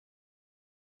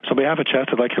behalf of CHEST,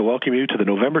 I'd like to welcome you to the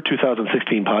November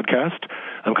 2016 podcast.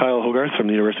 I'm Kyle Hogarth from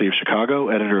the University of Chicago,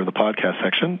 editor of the podcast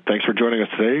section. Thanks for joining us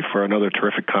today for another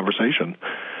terrific conversation.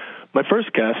 My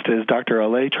first guest is Dr.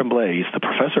 Alain Tremblay. He's the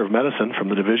professor of medicine from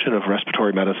the Division of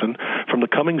Respiratory Medicine from the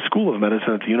Cummings School of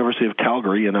Medicine at the University of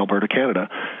Calgary in Alberta, Canada.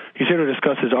 He's here to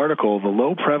discuss his article, The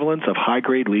Low Prevalence of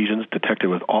High-Grade Lesions Detected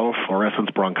with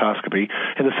Autofluorescence Bronchoscopy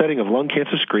in the Setting of Lung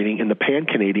Cancer Screening in the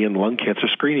Pan-Canadian Lung Cancer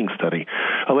Screening Study.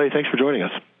 Alain, thanks for joining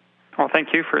us. Well, thank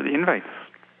you for the invite.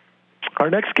 Our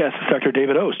next guest is Dr.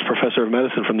 David Ost, professor of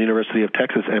medicine from the University of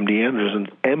Texas MD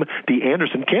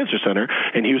Anderson Cancer Center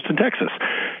in Houston, Texas.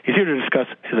 He's here to discuss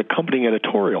his accompanying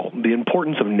editorial, The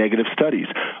Importance of Negative Studies,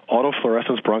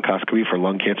 Autofluorescence Bronchoscopy for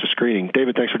Lung Cancer Screening.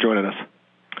 David, thanks for joining us.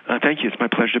 Thank you. It's my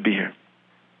pleasure to be here.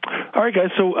 All right,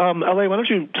 guys. So, Alain, why don't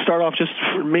you start off just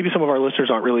maybe some of our listeners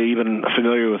aren't really even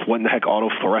familiar with what in the heck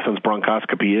autofluorescence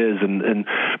bronchoscopy is, and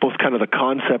both kind of the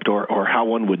concept or how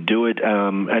one would do it,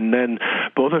 and then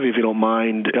both of you, if you don't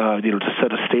mind, to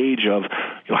set a stage of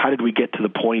how did we get to the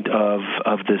point of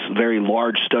this very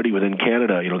large study within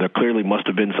Canada? There clearly must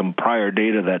have been some prior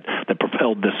data that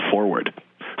propelled this forward.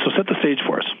 So set the stage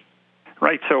for us.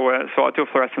 Right, so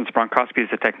autofluorescence bronchoscopy is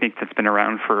a technique that's been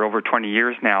around for over 20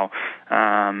 years now,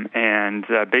 and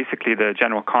basically the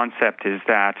general concept is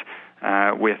that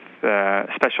with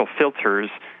special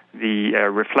filters, the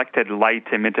reflected light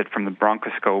emitted from the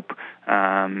bronchoscope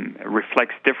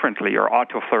reflects differently or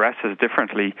autofluoresces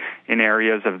differently in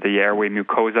areas of the airway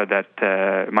mucosa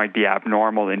that might be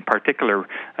abnormal, in particular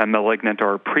malignant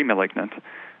or pre-malignant.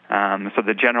 So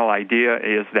the general idea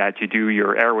is that you do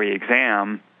your airway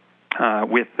exam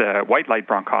with white light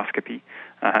bronchoscopy,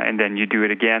 and then you do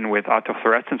it again with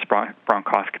autofluorescence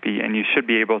bronchoscopy, and you should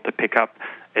be able to pick up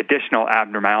additional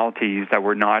abnormalities that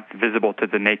were not visible to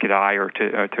the naked eye or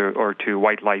to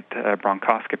white light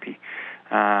bronchoscopy.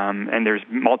 And there's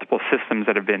multiple systems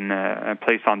that have been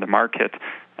placed on the market,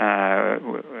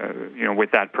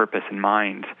 with that purpose in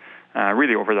mind.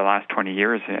 Really over the last 20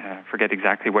 years. I forget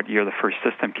exactly what year the first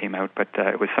system came out, but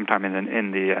it was sometime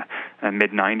in the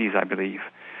mid-90s, I believe.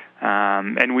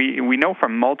 And we know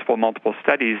from multiple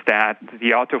studies that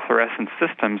the autofluorescence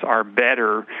systems are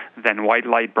better than white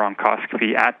light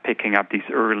bronchoscopy at picking up these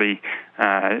early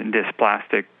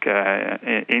dysplastic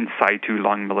in situ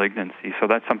lung malignancy. So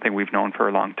that's something we've known for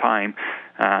a long time,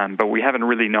 but we haven't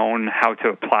really known how to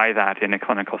apply that in a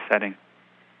clinical setting.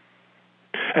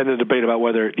 And the debate about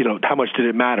whether, how much did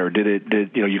it matter?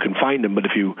 Did you can find them, but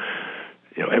if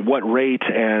at what rate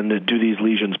and do these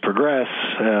lesions progress,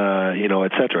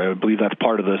 et cetera? I believe that's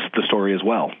part of the story as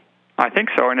well. I think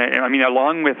so, and I mean,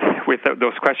 along with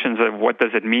those questions of what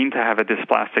does it mean to have a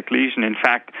dysplastic lesion, in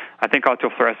fact, I think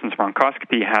autofluorescence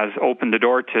bronchoscopy has opened the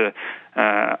door to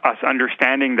us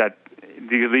understanding that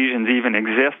the lesions even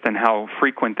exist and how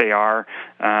frequent they are,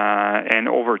 and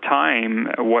over time,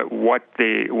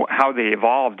 how they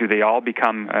evolve. Do they all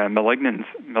become malignant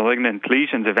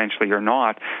lesions eventually or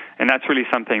not? And that's really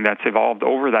something that's evolved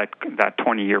over that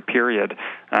 20-year period,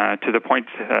 to the point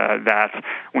that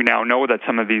we now know that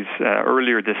some of these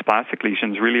earlier dysplastic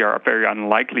lesions really are very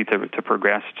unlikely to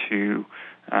progress to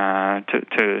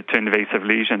invasive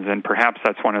lesions, and perhaps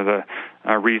that's one of the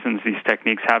reasons these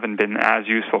techniques haven't been as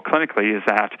useful clinically, is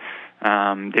that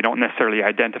they don't necessarily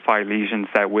identify lesions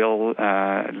that will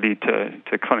lead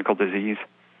to clinical disease.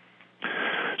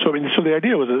 So the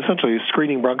idea was essentially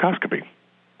screening bronchoscopy.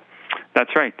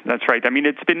 That's right. I mean,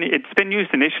 it's been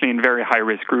used initially in very high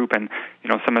risk group, and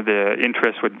some of the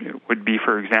interest would be,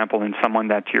 for example, in someone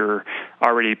that you're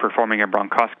already performing a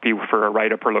bronchoscopy for a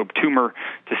right upper lobe tumor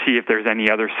to see if there's any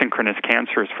other synchronous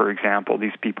cancers, for example.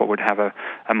 These people would have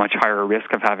a much higher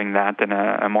risk of having that than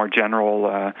a more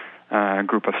general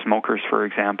group of smokers, for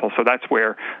example. So that's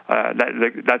where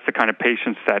that's the kind of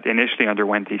patients that initially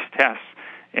underwent these tests,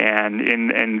 and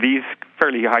in these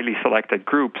fairly highly selected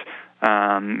groups,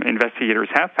 investigators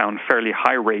have found fairly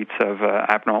high rates of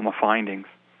abnormal findings.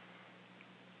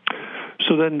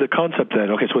 So then the concept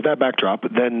so with that backdrop,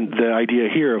 then the idea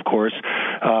here, of course,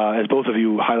 as both of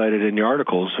you highlighted in your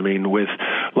articles, I mean, with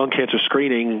lung cancer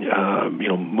screening,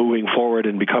 moving forward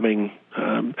and becoming,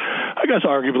 I guess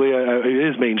arguably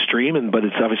it is mainstream, but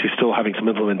it's obviously still having some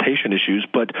implementation issues.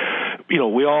 But,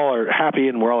 we all are happy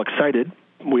and we're all excited.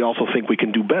 We also think we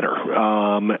can do better.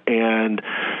 And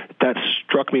that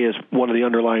struck me as one of the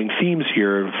underlying themes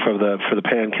here for the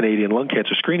Pan-Canadian Lung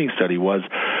Cancer Screening Study was,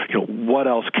 what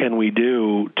else can we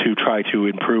do to try to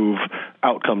improve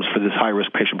outcomes for this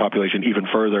high-risk patient population even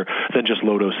further than just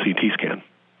low-dose CT scan?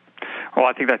 Well,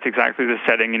 I think that's exactly the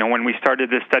setting. When we started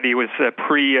this study, it was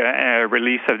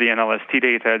pre-release of the NLST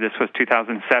data. This was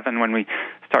 2007 when we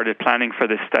started planning for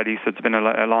this study, so it's been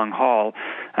a long haul.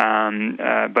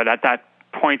 But at that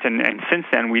point, and since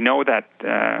then, we know that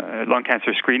lung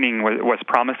cancer screening was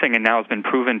promising, and now has been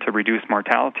proven to reduce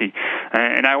mortality.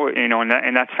 And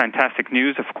that's fantastic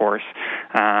news, of course.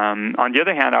 On the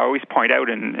other hand, I always point out,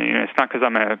 and it's not because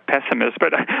I'm a pessimist,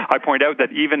 but I point out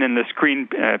that even in the screened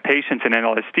patients in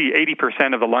NLST,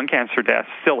 80% of the lung cancer deaths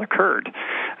still occurred.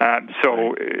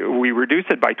 So we reduced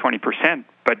it by 20%.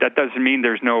 But that doesn't mean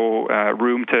there's no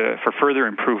room for further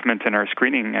improvement in our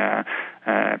screening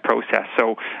process.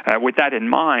 So with that in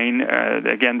mind,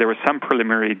 again, there was some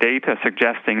preliminary data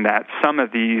suggesting that some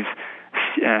of these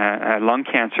lung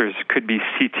cancers could be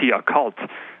CT occult.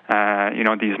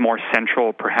 These more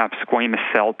central, perhaps squamous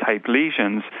cell type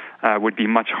lesions would be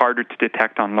much harder to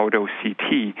detect on low-dose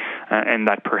CT, and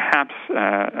that perhaps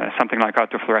something like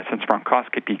autofluorescence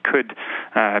bronchoscopy could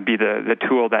be the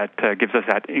tool that gives us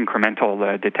that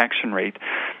incremental detection rate.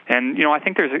 And, I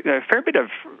think there's a fair bit of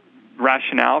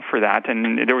rationale for that,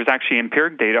 and there was actually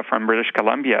empiric data from British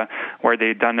Columbia where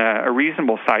they'd done a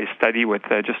reasonable sized study with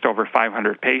just over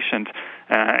 500 patients,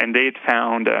 and they had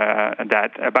found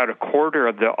that about a quarter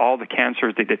of all the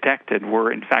cancers they detected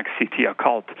were in fact CT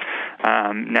occult.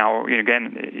 Now,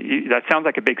 again, that sounds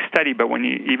like a big study, but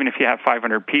even if you have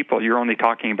 500 people, you're only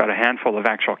talking about a handful of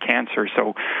actual cancers.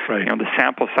 So, the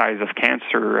sample size of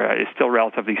cancer is still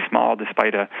relatively small,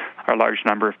 despite a large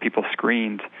number of people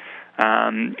screened.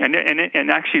 And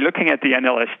actually looking at the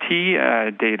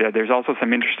NLST data, there's also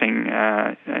some interesting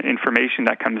information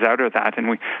that comes out of that.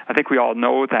 And I think we all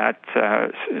know that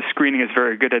screening is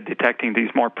very good at detecting these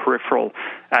more peripheral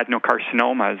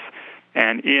adenocarcinomas.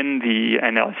 And in the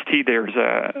NLST, there's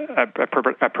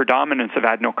a predominance of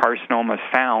adenocarcinomas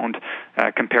found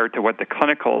compared to what the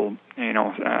clinical,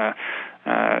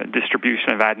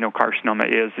 distribution of adenocarcinoma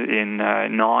is in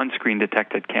non-screen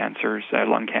detected cancers,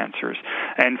 lung cancers,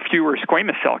 and fewer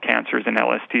squamous cell cancers in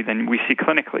LST than we see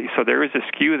clinically. So there is a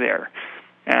skew there.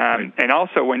 And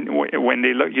also, when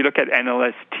you look at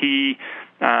NLST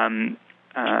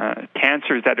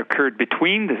cancers that occurred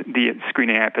between the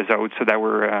screening episodes, so that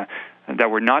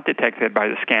were not detected by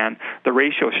the scan, the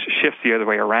ratio shifts the other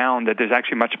way around, that there's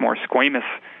actually much more squamous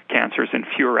cancers and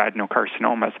fewer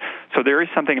adenocarcinomas. So there is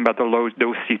something about the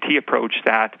low-dose CT approach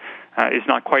that is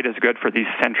not quite as good for these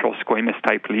central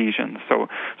squamous-type lesions. So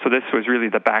this was really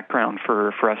the background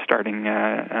for us starting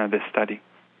this study.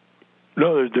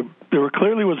 No, there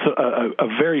clearly was a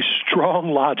very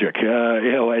strong logic,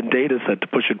 and data set to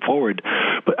push it forward.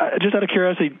 But just out of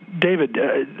curiosity, David,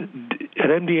 at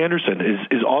MD Anderson,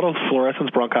 is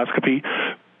autofluorescence bronchoscopy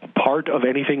part of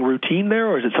anything routine there,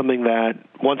 or is it something that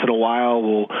once in a while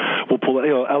we'll pull?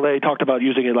 LA talked about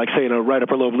using it, like say in a right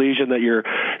upper lobe lesion that you're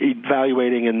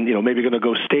evaluating, and maybe going to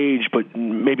go stage, but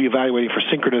maybe evaluating for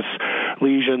synchronous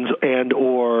lesions and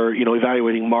or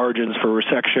evaluating margins for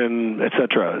resection,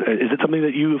 etc. Is it something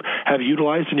that you have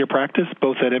utilized in your practice,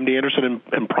 both at MD Anderson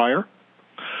and prior?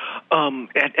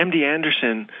 At MD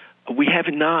Anderson, we have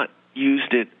not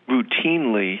used it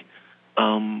routinely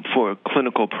for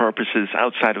clinical purposes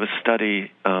outside of a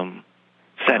study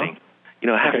setting.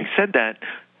 Having said that,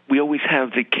 we always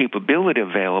have the capability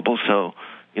available. So,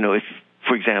 if,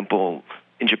 for example,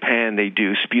 in Japan they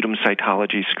do sputum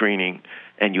cytology screening,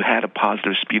 and you had a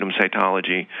positive sputum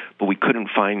cytology, but we couldn't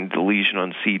find the lesion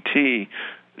on CT,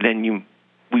 then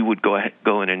we would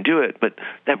go in and do it. But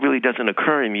that really doesn't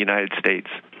occur in the United States.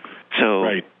 So,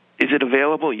 Is it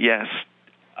available? Yes.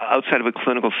 Outside of a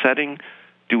clinical setting,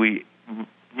 do we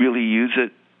really use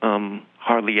it?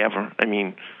 Hardly ever. I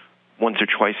mean, once or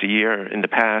twice a year in the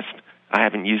past. I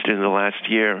haven't used it in the last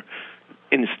year.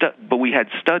 But we had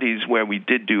studies where we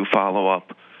did do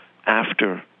follow-up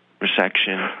after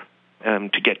resection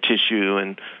to get tissue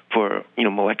and for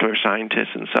molecular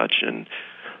scientists and such, and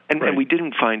we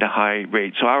didn't find a high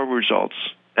rate. So our results,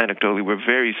 anecdotally, were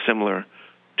very similar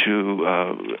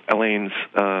to Elaine's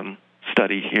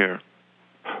study here.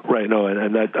 Right. No,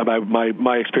 and that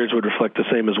my experience would reflect the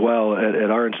same as well at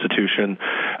our institution.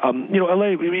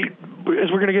 LA, as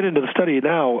we're going to get into the study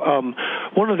now,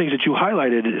 one of the things that you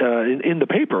highlighted in the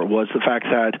paper was the fact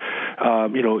that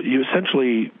you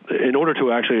essentially, in order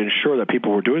to actually ensure that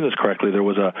people were doing this correctly, there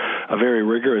was a very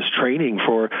rigorous training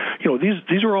for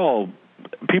these are all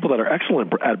people that are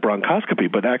excellent at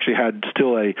bronchoscopy, but actually had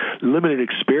still a limited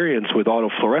experience with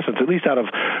autofluorescence, at least out of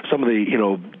some of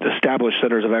the, established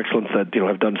centers of excellence that,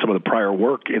 have done some of the prior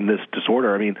work in this disorder.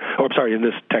 In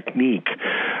this technique.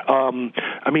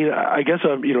 I guess,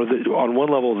 on one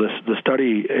level, the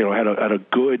study, had a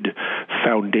good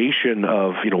foundation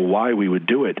of, why we would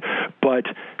do it. But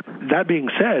that being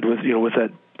said, with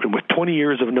 20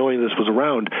 years of knowing this was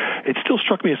around, it still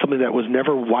struck me as something that was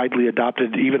never widely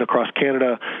adopted, even across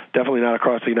Canada, definitely not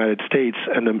across the United States.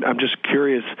 And I'm just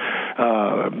curious,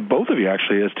 both of you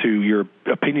actually, as to your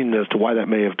opinion as to why that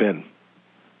may have been.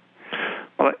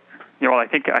 Well, I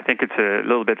think it's a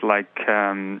little bit like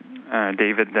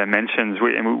David mentions.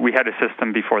 We had a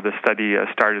system before the study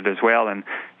started as well, and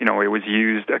it was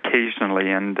used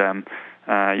occasionally. And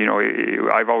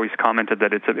I've always commented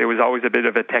that it was always a bit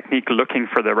of a technique looking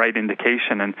for the right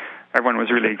indication, and everyone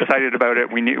was really excited about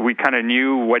it. We kind of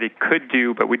knew what it could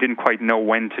do, but we didn't quite know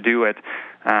when to do it.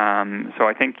 So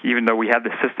I think even though we had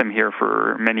the system here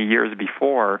for many years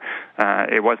before,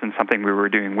 it wasn't something we were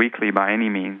doing weekly by any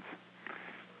means.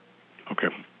 Okay,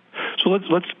 so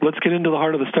let's get into the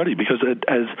heart of the study, because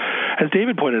as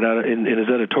David pointed out in his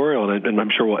editorial, and I'm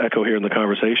sure we'll echo here in the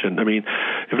conversation.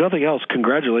 If nothing else,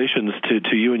 congratulations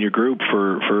to you and your group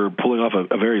for pulling off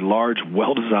a very large,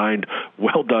 well-designed,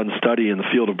 well-done study in the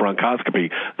field of bronchoscopy.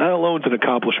 That alone is an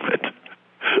accomplishment.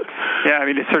 Yeah,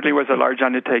 it certainly was a large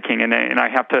undertaking, and I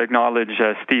have to acknowledge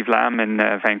Steve Lamb in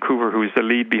Vancouver, who is the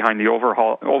lead behind the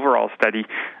overall study,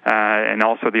 and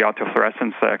also the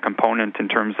autofluorescence component in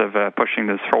terms of pushing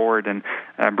this forward and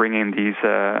bringing these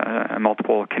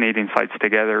multiple Canadian sites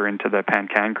together into the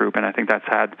PanCan group. And I think that's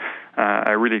had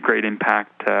a really great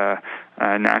impact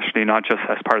nationally, not just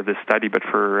as part of this study, but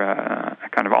for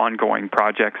kind of ongoing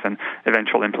projects and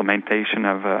eventual implementation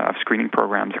of screening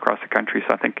programs across the country.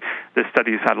 So I think this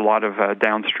study has had a lot of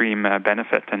downstream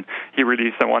benefit, and he really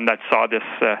is the one that saw this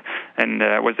and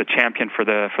was a champion for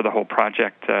the whole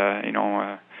project.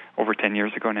 Over 10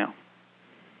 years ago now.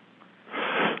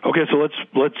 Okay, so let's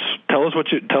tell us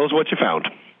what you found.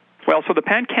 Well, so the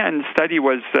PanCan study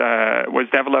was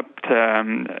developed,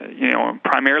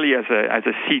 primarily as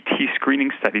a CT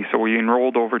screening study. So we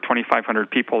enrolled over 2,500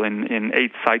 people in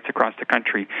 8 sites across the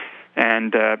country.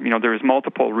 And, there was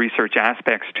multiple research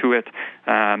aspects to it.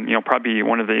 Probably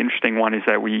one of the interesting one is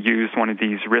that we used one of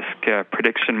these risk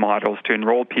prediction models to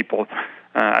enroll people,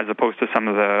 as opposed to some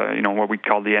of the, what we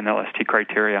call the NLST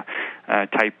criteria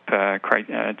type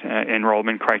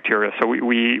enrollment criteria. So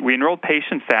we enrolled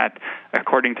patients that,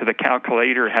 according to the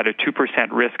calculator, had a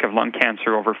 2% risk of lung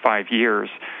cancer over 5 years,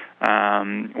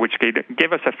 which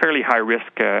gave us a fairly high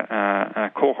risk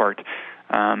cohort.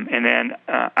 And then,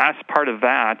 as part of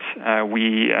that,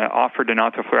 we offered an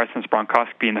autofluorescence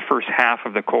bronchoscopy in the first half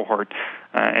of the cohort,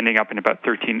 ending up in about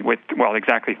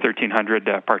exactly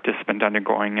 1,300 participants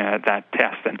undergoing that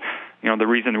test. And the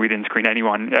reason we didn't screen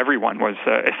everyone was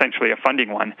essentially a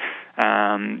funding one.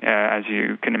 As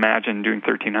you can imagine, doing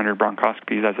 1,300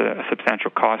 bronchoscopies has a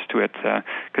substantial cost to it,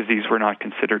 because these were not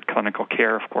considered clinical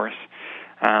care, of course.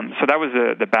 So that was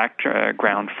the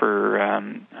background for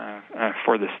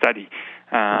the study.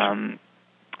 So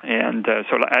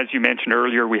as you mentioned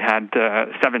earlier, we had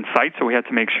 7 sites, so we had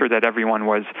to make sure that everyone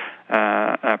was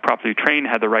properly trained,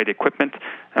 had the right equipment.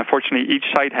 Fortunately, each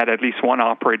site had at least one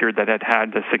operator that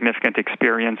had a significant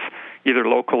experience, either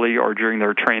locally or during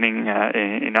their training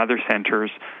in other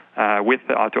centers with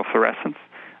the autofluorescence.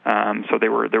 So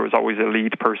there was always a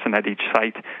lead person at each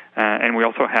site, and we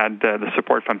also had the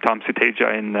support from Tom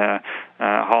Suteja in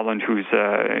Holland, who's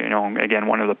again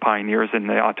one of the pioneers in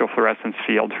the autofluorescence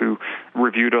field, who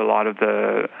reviewed a lot of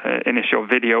the initial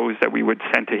videos that we would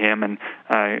send to him and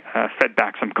fed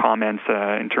back some comments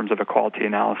in terms of a quality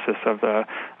analysis of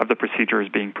the procedures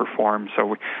being performed.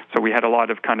 So we had a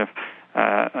lot of kind of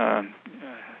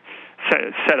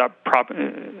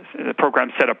the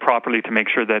program set up properly to make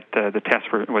sure that the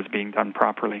test was being done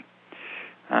properly.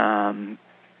 So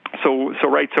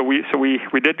we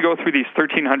did go through these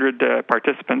 1,300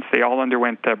 participants. They all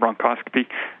underwent bronchoscopy.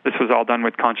 This was all done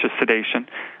with conscious sedation.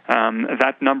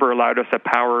 That number allowed us a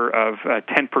power of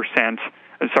 10%.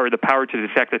 The power to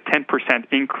detect a 10%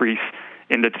 increase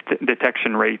in the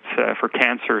detection rates for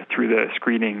cancer through the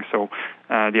screening. So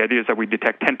the idea is that we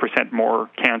detect 10% more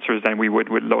cancers than we would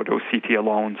with low-dose CT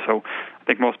alone. So I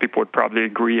think most people would probably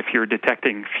agree if you're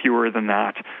detecting fewer than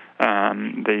that,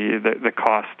 the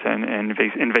cost and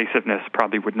invasiveness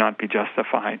probably would not be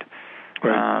justified.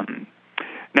 Right.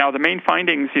 Now, the main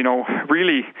findings,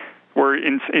 really were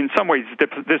in some ways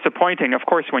disappointing. Of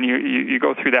course, when you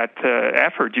go through that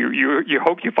effort, you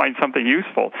hope you find something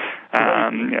useful.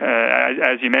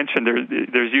 As you mentioned,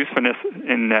 there's usefulness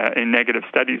in negative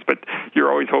studies, but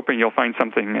you're always hoping you'll find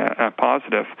something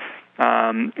positive.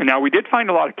 Now, we did find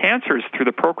a lot of cancers through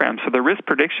the program, so the risk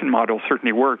prediction model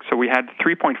certainly worked. So we had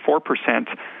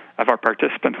 3.4% of our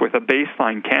participants with a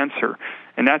baseline cancer,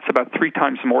 and that's about 3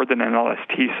 times more than an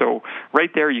LST. So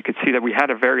right there, you could see that we had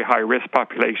a very high-risk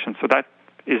population. So that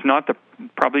is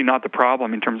probably not the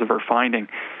problem in terms of our finding.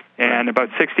 And about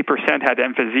 60% had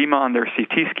emphysema on their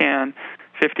CT scan.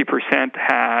 50%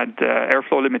 had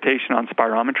airflow limitation on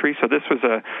spirometry. So this was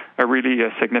a really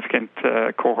significant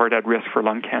cohort at risk for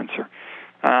lung cancer.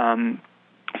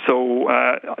 So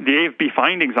the AFB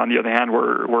findings, on the other hand,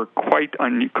 were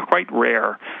quite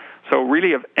rare. So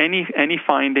really, of any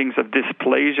findings of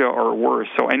dysplasia or worse,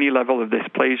 so any level of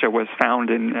dysplasia was found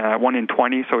in 1 in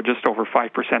 20, so just over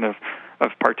 5%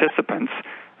 of participants,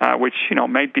 which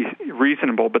might be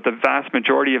reasonable, but the vast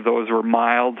majority of those were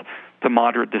mild to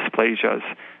moderate dysplasias.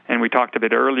 And we talked a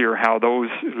bit earlier how those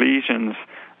lesions,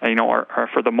 are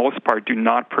for the most part do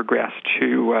not progress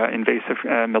to invasive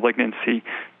malignancy,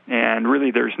 and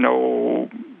really there's no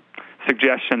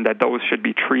suggestion that those should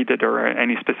be treated or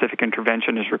any specific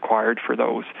intervention is required for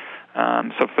those.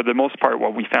 So for the most part,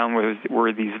 what we found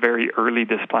were these very early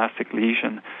dysplastic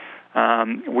lesions.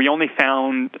 We only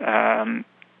found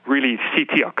really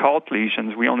CT occult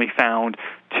lesions. We only found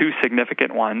 2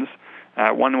 significant ones.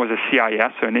 One was a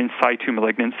CIS, so an in situ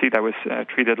malignancy that was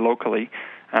treated locally,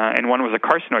 and one was a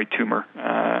carcinoid tumor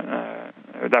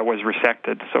that was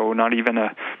resected, so not even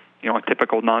a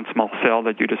typical non-small cell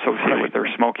that you'd associate with their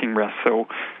smoking risk. So,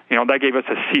 that gave us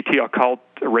a CT occult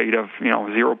rate of,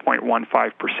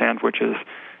 0.15%, which is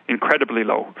incredibly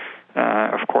low,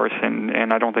 of course,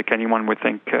 and I don't think anyone would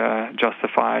think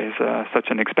justifies such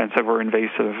an expensive or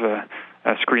invasive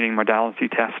screening modality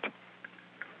test.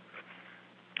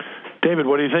 David,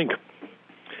 what do you think?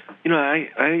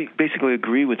 I basically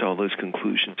agree with all those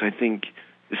conclusions. I think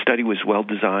the study was well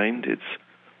designed. It's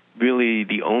really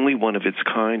the only one of its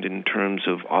kind in terms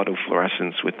of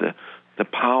autofluorescence with the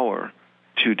power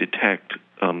to detect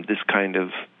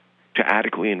to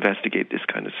adequately investigate this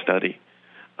kind of study.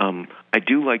 I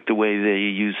do like the way they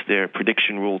use their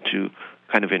prediction rule to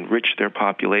kind of enrich their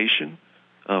population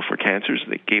for cancers.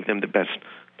 They gave them the best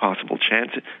possible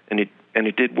chance, and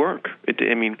it did work.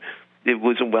 It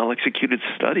was a well-executed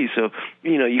study. So,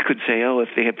 you could say, if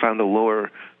they had found a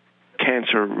lower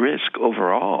cancer risk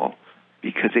overall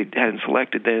because they hadn't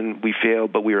selected, then we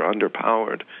failed, but we were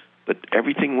underpowered. But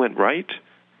everything went right.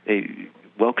 They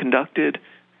well conducted.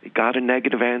 They got a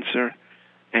negative answer,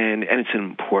 and it's an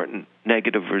important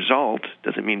negative result.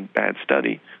 Doesn't mean bad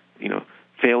study.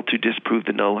 Failed to disprove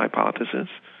the null hypothesis.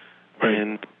 Right.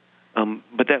 And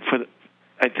but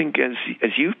I think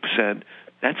as you said,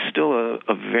 that's still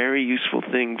a very useful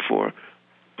thing for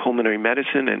pulmonary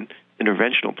medicine and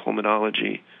interventional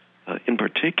pulmonology in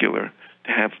particular,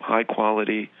 to have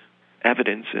high-quality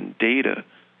evidence and data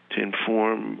to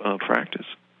inform practice.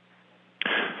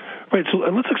 Right, so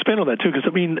let's expand on that, too, because,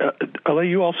 Ale,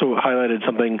 you also highlighted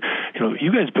something.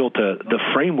 You guys built the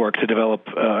framework to develop,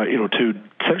 to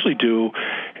essentially do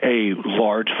a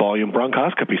large volume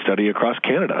bronchoscopy study across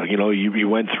Canada. You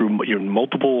went through your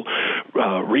multiple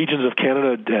regions of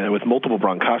Canada with multiple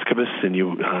bronchoscopists, and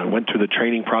you went through the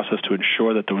training process to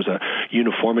ensure that there was a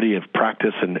uniformity of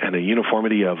practice and a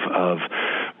uniformity of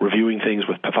reviewing things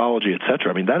with pathology, et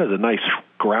cetera. That is a nice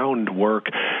groundwork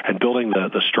and building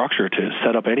the structure to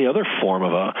set up any other form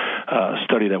of a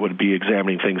study that would be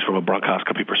examining things from a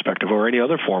bronchoscopy perspective or any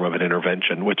other form of an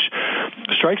intervention, which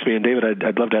strikes me, and David,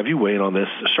 I'd love to have you weigh in on this,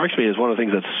 strikes me as one of the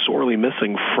things that's sorely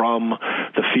missing from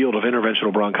the field of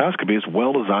interventional bronchoscopy is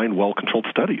well-designed, well-controlled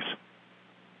studies.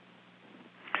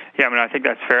 Yeah, I think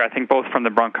that's fair. I think both from the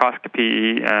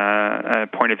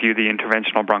bronchoscopy point of view, the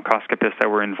interventional bronchoscopists that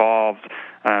were involved,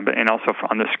 and also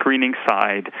on the screening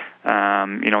side,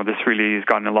 this really has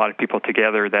gotten a lot of people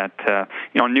together that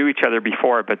knew each other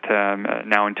before, but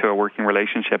now into a working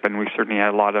relationship. And we've certainly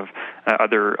had a lot of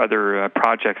other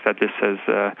projects that this has,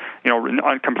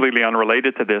 completely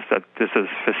unrelated to this, that this has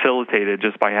facilitated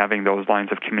just by having those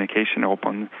lines of communication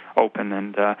open.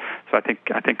 And so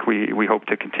I think we hope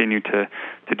to continue to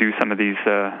do some of these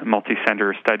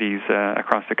multi-center studies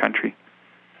across the country.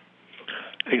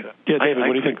 Yeah, David,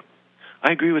 what do you think?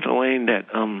 I agree with Elaine that,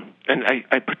 and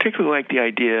I particularly like the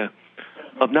idea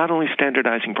of not only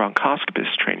standardizing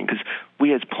bronchoscopist training, because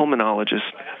we as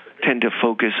pulmonologists tend to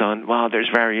focus on, there's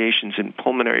variations in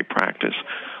pulmonary practice.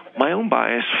 My own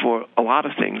bias for a lot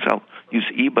of things, I'll use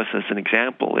EBUS as an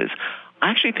example, is I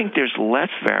actually think there's less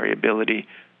variability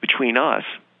between us,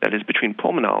 that is, between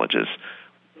pulmonologists,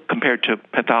 compared to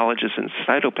pathologists and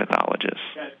cytopathologists.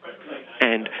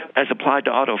 And as applied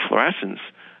to autofluorescence,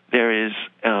 there is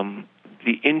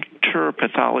the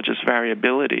interpathologist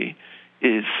variability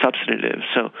is substantive.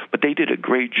 But they did a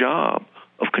great job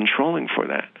of controlling for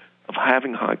that, of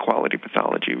having high-quality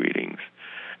pathology readings.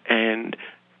 And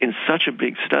in such a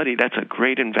big study, that's a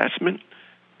great investment,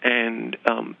 and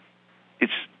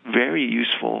it's very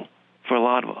useful for a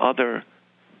lot of other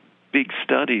big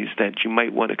studies that you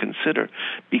might want to consider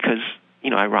because,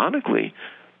 ironically,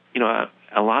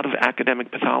 a lot of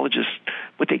academic pathologists,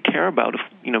 what they care about,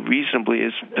 reasonably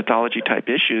is pathology-type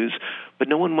issues, but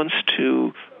no one wants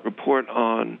to report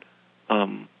on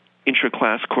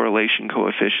intra-class correlation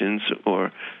coefficients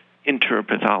or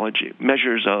interpathology,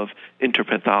 measures of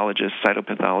interpathologist,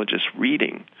 cytopathologist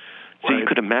reading. So right. You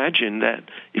could imagine that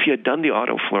if you had done the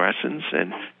autofluorescence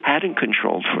and hadn't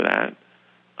controlled for that,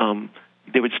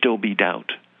 there would still be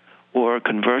doubt. Or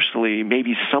conversely,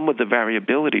 maybe some of the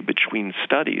variability between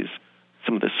studies,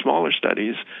 some of the smaller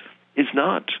studies, is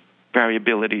not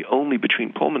variability only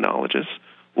between pulmonologists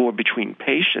or between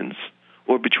patients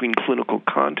or between clinical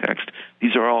context.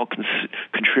 These are all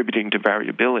contributing to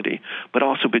variability, but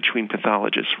also between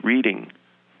pathologists' reading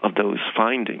of those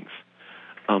findings.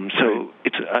 So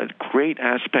it's a great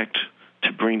aspect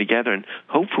to bring together, and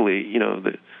hopefully,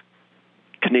 the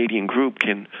Canadian group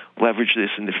can leverage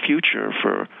this in the future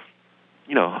for,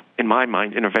 in my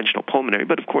mind, interventional pulmonary,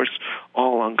 but of course,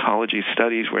 all oncology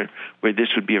studies where this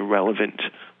would be a relevant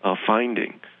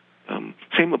finding.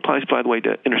 Same applies, by the way,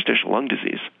 to interstitial lung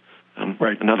disease.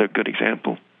 Right. Another good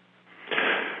example.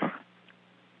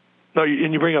 No,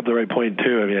 and you bring up the right point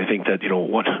too. I mean, I think that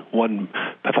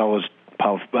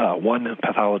one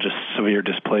pathologist's severe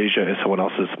dysplasia is someone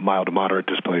else's mild to moderate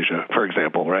dysplasia, for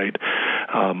example, right?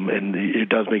 And it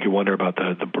does make you wonder about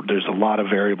there's a lot of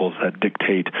variables that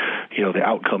dictate, the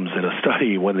outcomes in a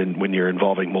study when you're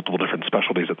involving multiple different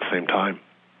specialties at the same time.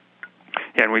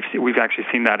 Yeah, and we've actually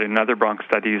seen that in other bronch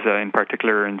studies, in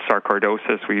particular in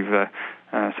sarcoidosis. We've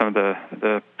some of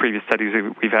the previous studies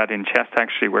we've had in chest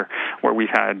actually, where we've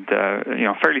had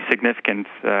fairly significant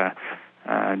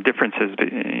differences,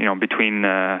 between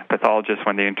pathologists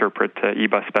when they interpret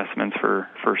EBUS specimens for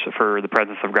the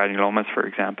presence of granulomas, for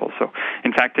example. So,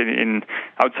 in fact, in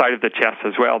outside of the chest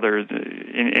as well, there's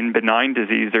in benign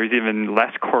disease, there's even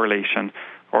less correlation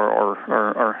or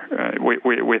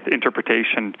with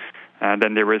interpretation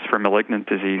than there is for malignant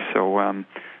disease. So,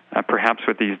 perhaps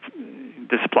with these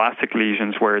dysplastic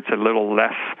lesions, where it's a little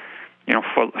less,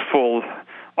 full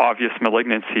obvious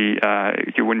malignancy,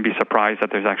 you wouldn't be surprised that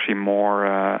there's actually more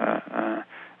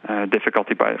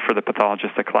difficulty for the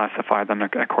pathologist to classify them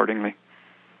accordingly.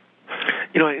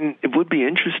 And it would be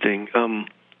interesting,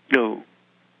 the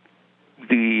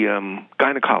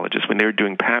gynecologists, when they were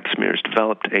doing pap smears,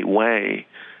 developed a way,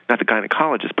 not the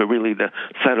gynecologist, but really the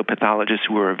cytopathologists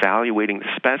who were evaluating the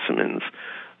specimens,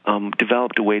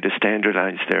 developed a way to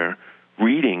standardize their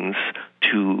readings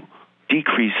to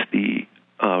decrease the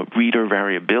reader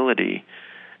variability,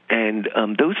 and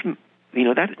those,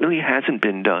 that really hasn't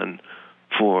been done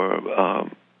for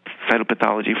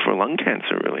cytopathology for lung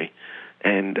cancer, really.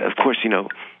 And of course,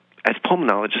 as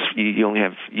pulmonologists,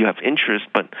 you have interest,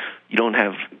 but you don't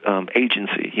have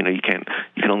agency. You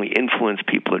can only influence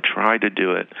people to try to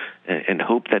do it and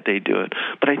hope that they do it.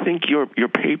 But I think your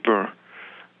paper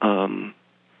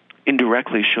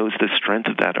indirectly shows the strength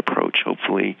of that approach.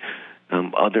 Hopefully,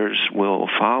 others will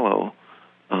follow.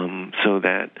 So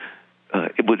that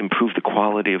it would improve the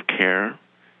quality of care,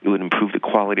 it would improve the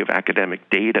quality of academic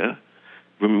data,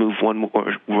 remove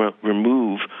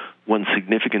one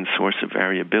significant source of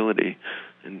variability,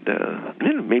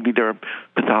 and maybe there are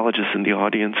pathologists in the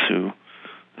audience who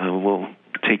will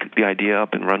take the idea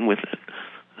up and run with it.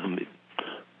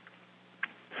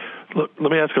 Look,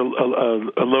 let me ask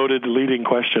a loaded leading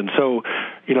question. So,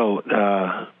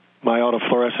 my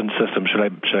autofluorescence system,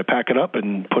 should I pack it up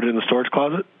and put it in the storage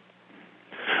closet?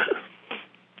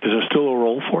 Is there still a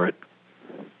role for it?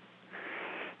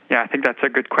 Yeah, I think that's a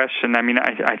good question. I mean,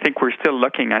 I think we're still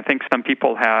looking. I think some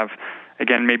people have,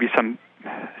 again, maybe some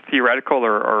theoretical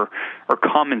or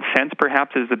common sense,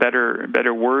 perhaps, is the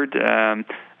better word,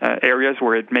 areas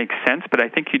where it makes sense, but I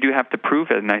think you do have to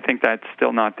prove it, and I think that's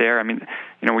still not there. I mean,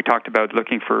 we talked about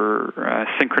looking for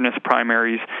synchronous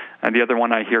primaries, and the other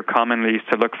one I hear commonly is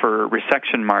to look for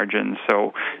resection margins.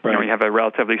 So, right. You have a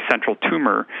relatively central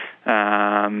tumor.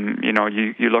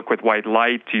 You look with white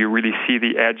light, do you really see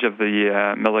the edge of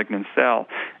the malignant cell?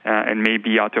 And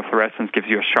maybe autofluorescence gives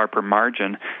you a sharper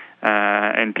margin.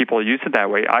 And people use it that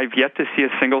way. I've yet to see a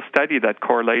single study that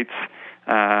correlates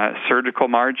surgical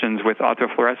margins with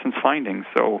autofluorescence findings.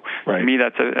 So to me,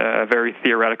 that's a very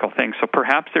theoretical thing. So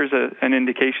perhaps there's an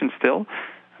indication still,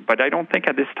 but I don't think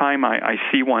at this time I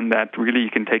see one that really you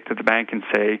can take to the bank and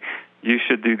say, you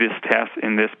should do this test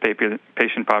in this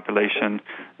patient population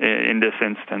in this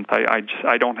instance.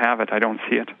 I don't have it. I don't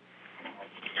see it.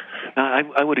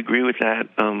 I would agree with that.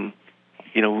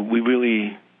 We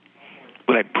really,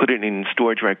 would I put it in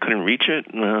storage where I couldn't reach it?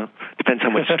 Depends how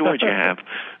much storage you have,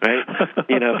 right?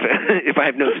 If I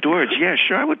have no storage, yeah,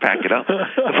 sure, I would pack it up.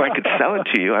 If I could sell it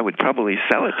to you, I would probably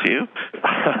sell it to you.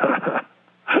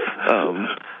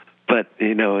 But,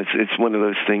 it's one of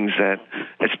those things that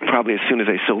it's probably as soon as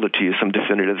I sold it to you, some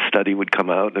definitive study would come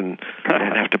out and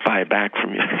I'd have to buy it back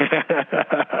from you.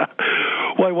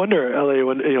 Well, I wonder, L.A.,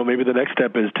 when, maybe the next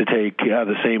step is to take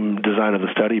the same design of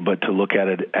the study, but to look at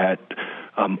it at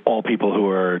all people who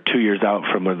are 2 years out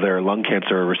from their lung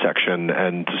cancer resection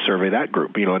and to survey that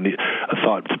group, and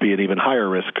thought to be an even higher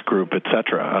risk group, et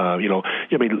cetera.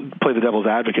 Play the devil's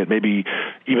advocate. Maybe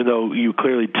even though you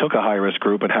clearly took a high risk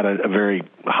group and had a very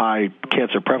high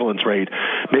cancer prevalence rate,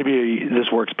 maybe this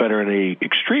works better in a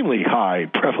extremely high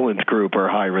prevalence group or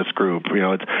high risk group.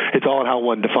 It's all in how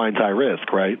one defines high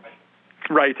risk, right?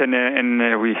 Right, and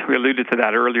we alluded to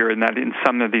that earlier, in that in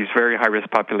some of these very high-risk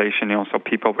population, so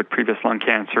people with previous lung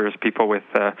cancers, people with,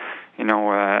 head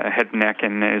and neck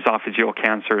and esophageal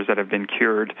cancers that have been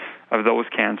cured of those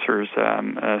cancers,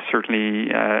 certainly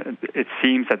it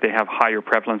seems that they have higher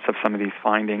prevalence of some of these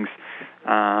findings.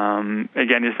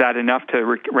 Again, is that enough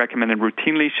to recommend it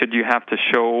routinely? Should you have to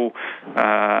show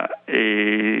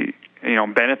a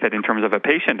benefit in terms of a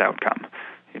patient outcome?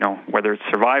 Whether it's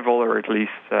survival or at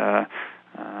least,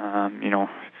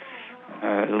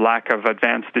 lack of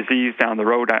advanced disease down the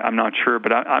road, I'm not sure.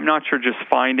 But I'm not sure just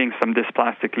finding some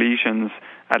dysplastic lesions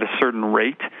at a certain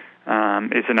rate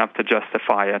is enough to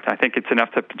justify it. I think it's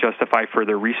enough to justify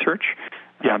further research,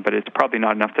 but it's probably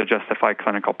not enough to justify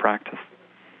clinical practice.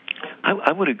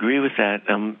 I would agree with that.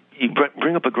 You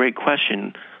bring up a great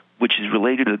question, which is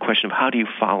related to the question of how do you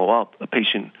follow up a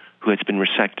patient who has been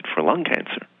resected for lung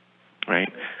cancer,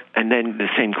 right? And then the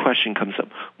same question comes up,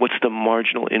 what's the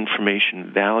marginal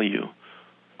information value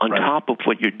on top of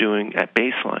what you're doing at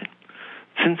baseline?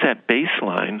 Since at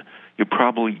baseline, you're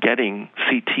probably getting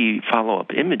CT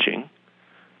follow-up imaging,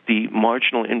 the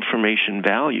marginal information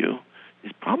value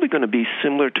is probably going to be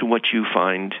similar to what you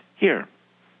find here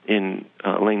in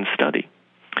Elaine's study.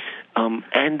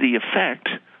 And the effect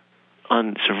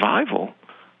on survival,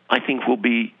 I think, will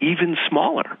be even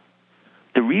smaller.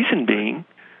 The reason being,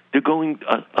 they're going,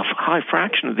 a high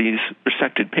fraction of these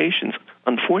resected patients,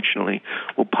 unfortunately,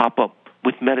 will pop up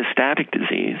with metastatic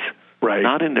disease,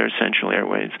 not in their central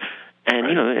airways.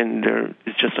 And,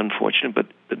 it's just unfortunate, but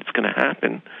it's going to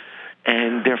happen.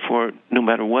 And therefore, no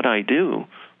matter what I do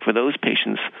for those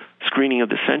patients, screening of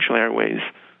the central airways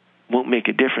won't make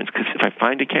a difference, because if I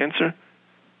find a cancer,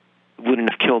 it wouldn't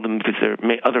have killed them because their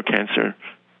other cancer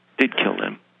did kill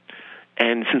them.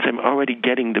 And since I'm already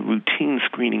getting the routine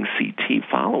screening CT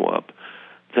follow-up,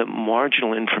 the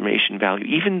marginal information value,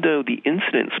 even though the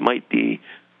incidence might be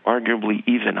arguably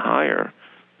even higher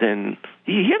than,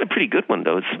 he had a pretty good one,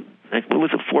 though. It's, what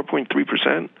was it,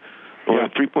 4.3%? Or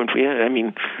 3.4? Yeah, I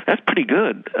mean, that's pretty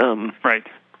good. Right.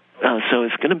 So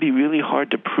it's going to be really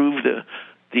hard to prove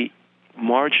the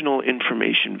marginal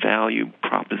information value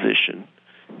proposition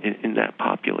in that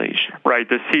population. Right,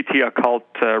 the CT occult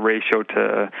ratio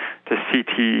to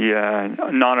CT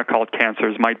non-occult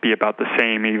cancers might be about the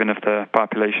same, even if the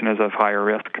population is of higher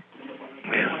risk.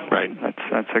 Yeah, right.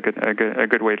 That's a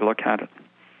good way to look at it.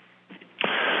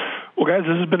 Well, guys,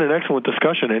 this has been an excellent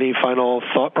discussion. Any final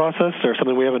thought process or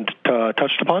something we haven't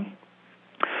touched upon?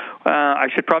 I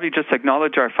should probably just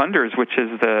acknowledge our funders, which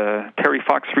is the Terry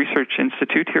Fox Research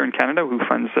Institute here in Canada, who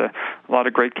funds a lot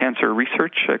of great cancer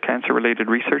research, cancer-related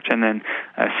research, and then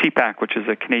CPAC, which is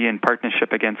a Canadian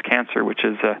Partnership Against Cancer, which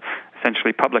is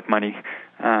essentially public money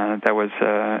that was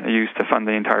used to fund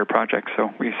the entire project.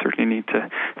 So we certainly need to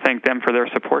thank them for their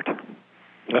support.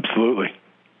 Absolutely.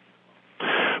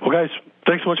 Well, guys,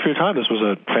 thanks so much for your time. This was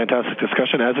a fantastic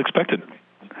discussion, as expected.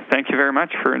 Thank you very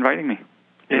much for inviting me.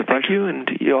 Yeah, thank you, and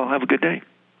you all have a good day.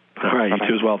 All right, you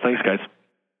too as well. Thanks, guys.